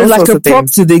 No, she's so all like sorts a of prop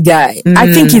things. to the guy.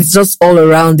 I think it's just all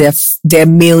around their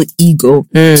male ego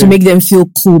to make them feel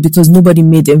cool, because nobody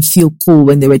made them feel cool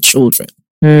when they were children.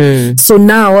 So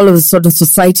now all of a sudden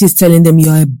society is telling them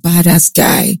you're a badass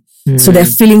guy. So they're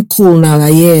feeling cool now,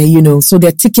 like, so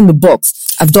they're ticking the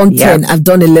box. I've done 10, I've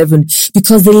done 11,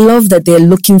 because the love that they're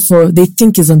looking for, they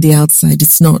think is on the outside.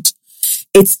 It's not.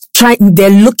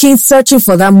 They're searching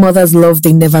for that mother's love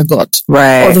they never got.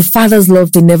 Right. Or the father's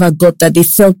love they never got that they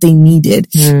felt they needed.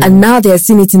 And now they're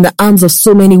seeing it in the arms of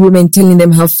so many women telling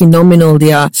them how phenomenal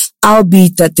they are,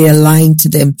 albeit that they're lying to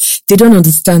them. They don't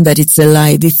understand that it's a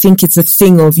lie. They think it's a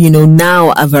thing of,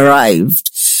 now I've arrived.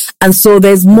 And so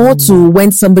there's more to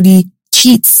when somebody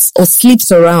cheats or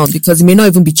sleeps around, because it may not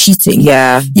even be cheating.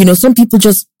 Yeah. Some people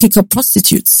just pick up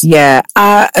prostitutes. Yeah.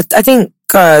 I think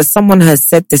someone has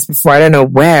said this before. I don't know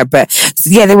where, but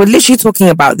they were literally talking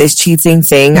about this cheating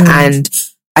thing. And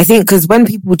I think because when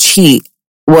people cheat,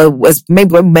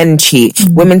 maybe when men cheat,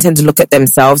 women tend to look at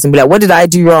themselves and be like, what did I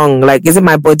do wrong? Like, is it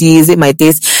my body? Is it my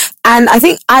this? And I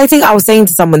think I was saying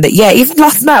to someone that, even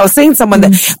last night I was saying to someone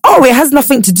that, it has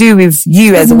nothing to do with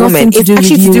you as a woman. It's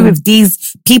actually to do with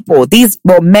these people,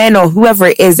 men or whoever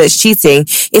it is that's cheating.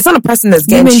 It's not a person that's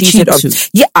getting cheated on.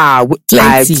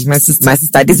 My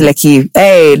sister, this lucky.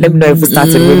 Hey, let me know if we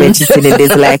started women cheating in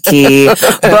this lucky.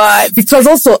 But because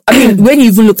also, when you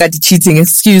even look at the cheating,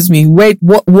 excuse me, wait,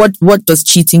 what does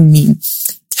cheating mean?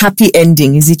 Happy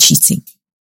ending, is it cheating?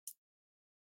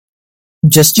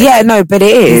 Just but it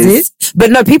is. But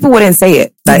no, people wouldn't say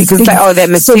it. Like, because they're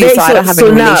mysterious, so I don't have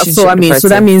any relationship. So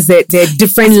that means that they're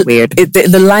different. That's weird.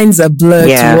 The lines are blurred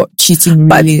to what cheating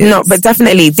really is. No, but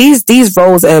definitely these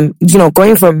roles,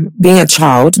 going from being a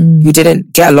child who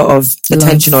didn't get a lot of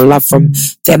attention or love from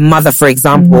their mother, for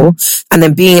example, and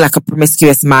then being like a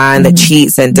promiscuous man that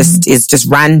cheats and just is just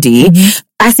randy.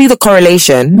 I see the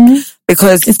correlation.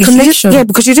 Because it's connection.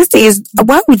 Because you just think,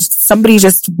 why would somebody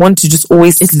just want to just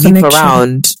always sleep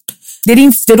around? They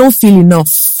don't feel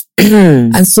enough.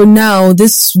 And so now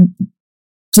this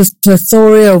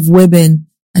plethora of women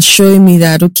are showing me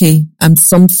that, okay, I'm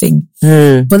something.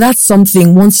 But that's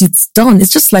something once it's done.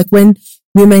 It's just like when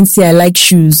women say, I like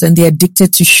shoes, and they're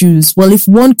addicted to shoes. Well, if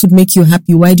one could make you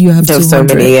happy, why do you have 200? So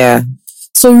many,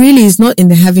 So really, it's not in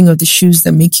the having of the shoes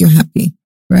that make you happy,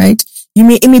 right?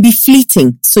 It may be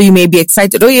fleeting. So you may be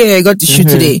excited. Oh yeah, I got the shoe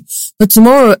today. But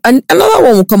tomorrow, another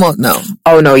one will come out now.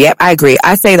 Oh no, yep, I agree.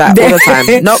 I say that all the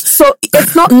time. No. So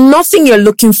it's nothing you're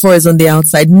looking for is on the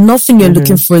outside. Nothing you're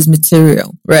looking for is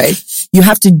material, right? You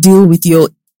have to deal with your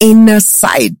inner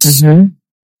side.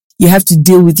 You have to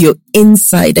deal with your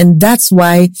inside. And that's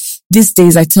why these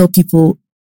days I tell people,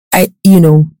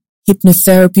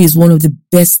 hypnotherapy is one of the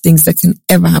best things that can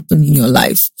ever happen in your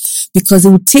life, because it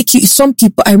will take you. Some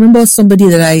people, I remember somebody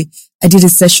that I did a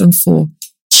session for.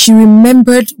 She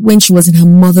remembered when she was in her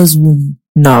mother's womb.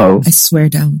 No. I swear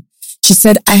down. She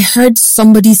said, I heard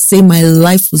somebody say my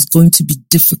life was going to be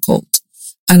difficult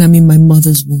and I'm in my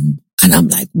mother's womb. And I'm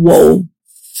like, whoa.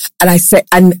 And I said,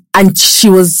 and she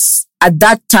was, at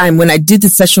that time when I did the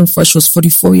session for her, she was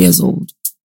 44 years old.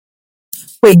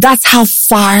 Wait, that's how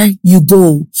far you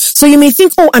go. So you may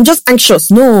think, I'm just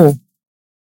anxious. No.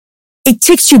 It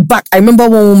takes you back. I remember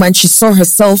one woman, she saw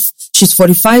herself, she's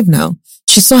 45 now.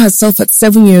 She saw herself at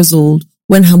 7 years old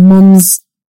when her mom's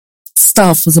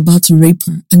staff was about to rape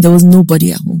her and there was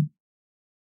nobody at home.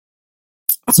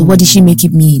 So what did she make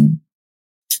it mean?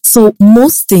 So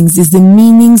most things is the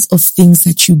meanings of things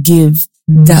that you give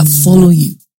that follow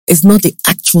you. It's not the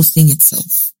actual thing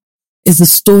itself. It's the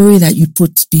story that you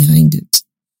put behind it.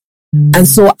 And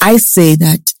so I say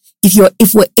that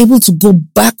if we're able to go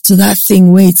back to that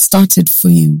thing where it started for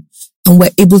you, and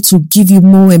we're able to give you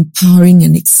more empowering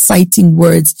and exciting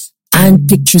words and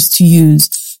pictures to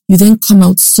use, you then come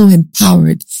out so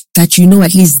empowered that you know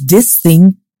at least this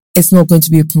thing is not going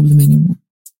to be a problem anymore.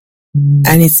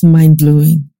 And it's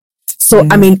mind-blowing. So,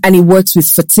 and it works with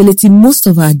fertility. Most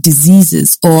of our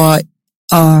diseases or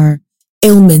our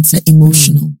ailments are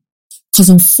emotional. Because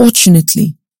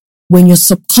unfortunately, when your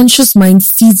subconscious mind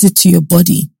feeds it to your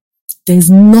body,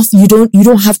 there's nothing, you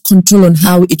don't have control on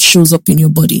how it shows up in your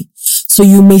body. So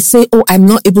you may say, I'm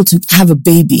not able to have a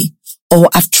baby, or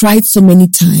I've tried so many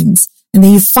times. And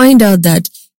then you find out that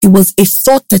It was a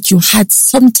thought that you had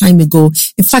some time ago.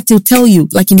 In fact, it'll tell you,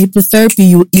 like in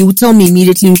hypnotherapy, you will tell me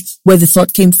immediately where the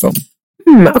thought came from.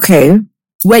 Okay.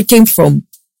 Where it came from.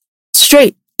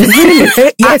 Straight. Really?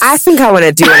 Yes. I think I want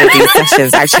to do one of these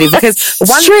sessions actually, because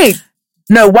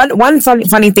one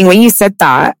funny thing when you said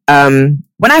that,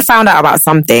 when I found out about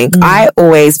something, I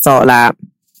always felt like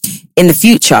in the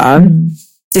future,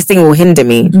 this thing will hinder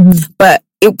me. But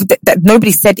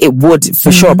nobody said it would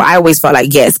for sure, but I always felt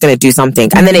like, yeah, it's going to do something.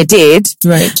 And then it did.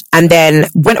 Right. And then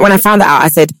when I found that out, I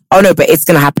said, oh no, but it's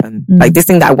going to happen. Like this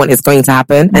thing that I want is going to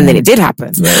happen. And then it did happen.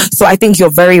 Right. So I think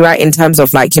you're very right in terms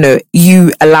of like,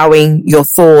 you allowing your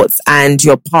thoughts and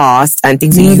your past and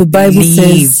things that you the Bible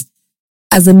says,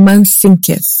 as a man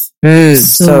thinketh,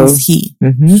 so is he.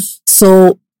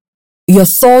 So your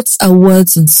thoughts are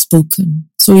words unspoken.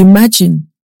 So imagine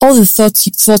all the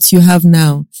thoughts you have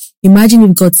now. Imagine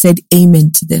if God said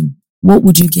amen to them. What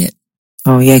would you get?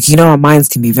 Oh yeah, our minds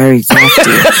can be very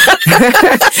crafty.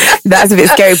 That's a bit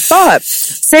scary. But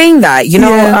saying that,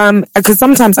 because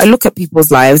sometimes I look at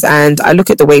people's lives and I look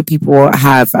at the way people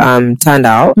have turned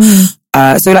out.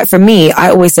 So like for me, I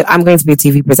always said, I'm going to be a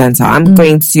TV presenter. I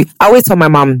always told my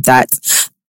mum that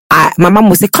my mum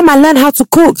would say, come and learn how to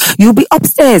cook. You'll be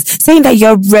upstairs saying that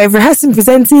you're rehearsing,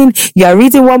 presenting, you're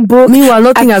reading one book. Meanwhile,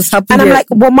 nothing has happened. And I'm like,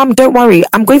 well, mum, don't worry.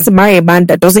 I'm going to marry a man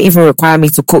that doesn't even require me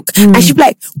to cook. And she'd be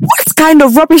like, what kind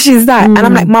of rubbish is that? And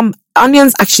I'm like, mum,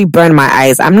 onions actually burn my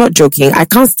eyes. I'm not joking. I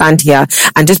can't stand here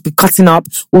and just be cutting up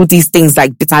all these things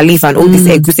like bitter leaf and all this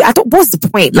egusi. I thought, what's the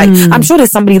point? Like, I'm sure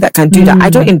there's somebody that can do that. I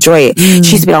don't enjoy it.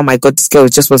 She's been, oh my God, this girl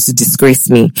just wants to disgrace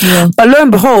me. Yeah. But lo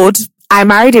and behold, I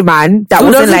married a man that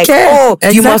wasn't like,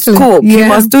 you must cook, you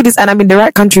must do this, and I'm in the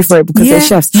right country for it because they're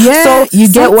chefs. Yeah. So you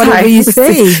get whatever you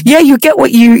say. Yeah, you get what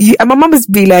you and my mom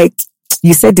must be like,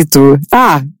 you said it too.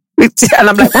 And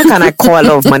I'm like, why can't I call a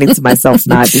lot of money to myself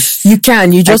now? You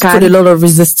can. You just put a lot of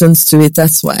resistance to it.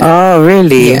 That's why. Oh,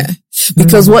 really? Yeah.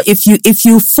 Because if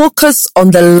you focus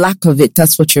on the lack of it,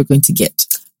 that's what you're going to get.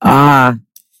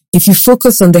 If you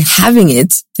focus on the having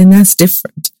it, then that's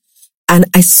different. And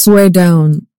I swear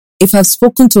down, if I've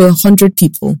spoken to 100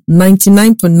 people,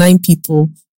 99.9 people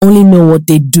only know what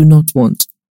they do not want.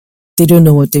 They don't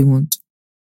know what they want.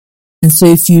 And so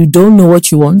if you don't know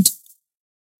what you want,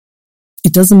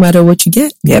 it doesn't matter what you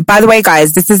get. Yeah. By the way,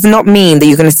 guys, this does not mean that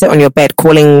you're going to sit on your bed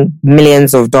calling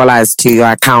millions of dollars to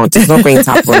your account. It's not going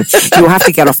to happen. You will have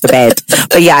to get off the bed.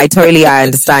 But yeah, I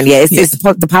understand. Yeah. It's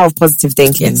the power of positive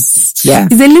thinking. Yes. Yeah.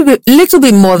 It's a little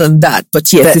bit more than that,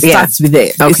 but yes, it starts with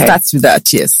it. Okay. It starts with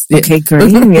that. Yes. Yeah. Okay,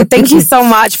 great. Thank you so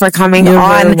much for coming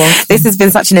on. This has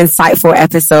been such an insightful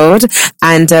episode.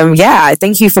 And,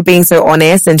 thank you for being so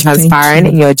honest and transparent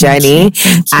in your journey.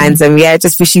 Thank you. And,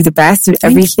 just wish you the best with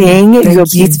everything. Your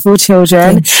beautiful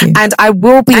children. And I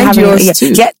will be having yours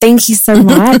too. Yeah, thank you so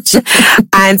much.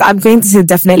 And I'm going to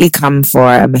definitely come for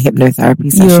a hypnotherapy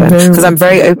session because I'm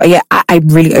very open. Yeah, I'm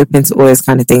really open to all those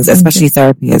kind of things, especially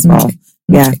therapy as well.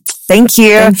 Yeah. Thank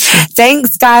you.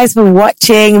 Thanks, guys, for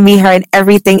watching me, her, and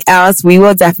everything else. We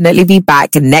will definitely be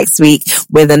back next week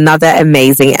with another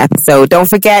amazing episode. Don't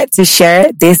forget to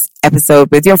share this episode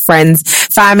with your friends,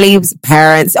 families,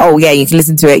 parents. Oh, yeah, you can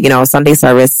listen to it, Sunday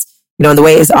service. On the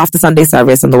way, it's after Sunday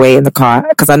service on the way in the car,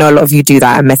 because I know a lot of you do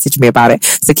that and message me about it.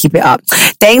 So keep it up.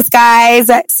 Thanks, guys.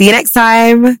 See you next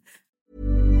time.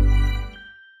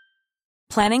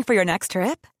 Planning for your next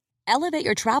trip? Elevate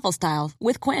your travel style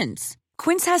with Quince.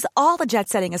 Quince has all the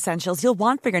jet-setting essentials you'll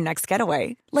want for your next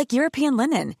getaway, like European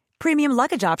linen, premium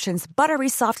luggage options, buttery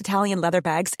soft Italian leather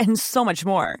bags, and so much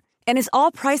more. And is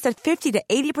all priced at 50 to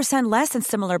 80% less than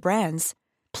similar brands.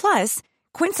 Plus,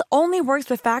 Quince only works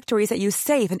with factories that use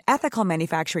safe and ethical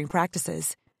manufacturing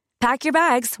practices. Pack your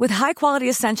bags with high-quality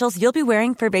essentials you'll be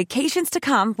wearing for vacations to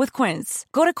come with Quince.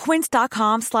 Go to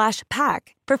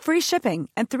quince.com/pack for free shipping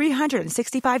and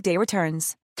 365-day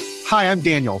returns. Hi, I'm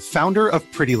Daniel, founder of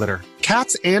Pretty Litter.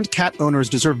 Cats and cat owners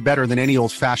deserve better than any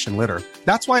old-fashioned litter.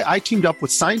 That's why I teamed up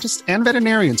with scientists and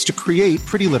veterinarians to create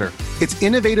Pretty Litter. Its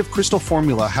innovative crystal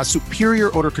formula has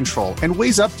superior odor control and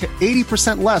weighs up to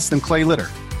 80% less than clay litter.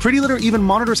 Pretty Litter even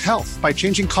monitors health by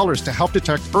changing colors to help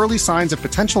detect early signs of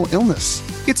potential illness.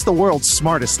 It's the world's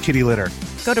smartest kitty litter.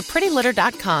 Go to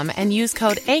prettylitter.com and use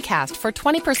code ACAST for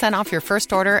 20% off your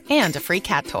first order and a free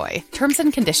cat toy. Terms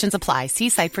and conditions apply. See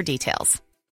site for details.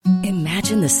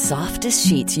 Imagine the softest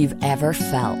sheets you've ever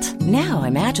felt. Now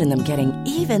imagine them getting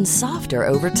even softer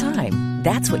over time.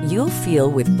 That's what you'll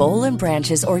feel with Boll &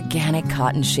 Branch's organic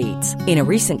cotton sheets. In a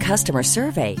recent customer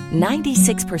survey,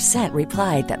 96%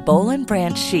 replied that Boll &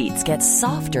 Branch sheets get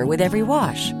softer with every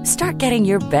wash. Start getting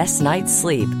your best night's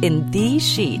sleep in these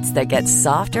sheets that get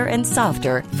softer and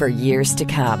softer for years to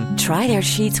come. Try their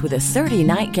sheets with a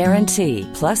 30-night guarantee.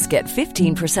 Plus, get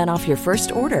 15% off your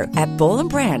first order at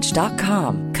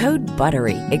bollandbranch.com. Code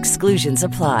BUTTERY. Exclusions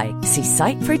apply. See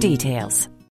site for details.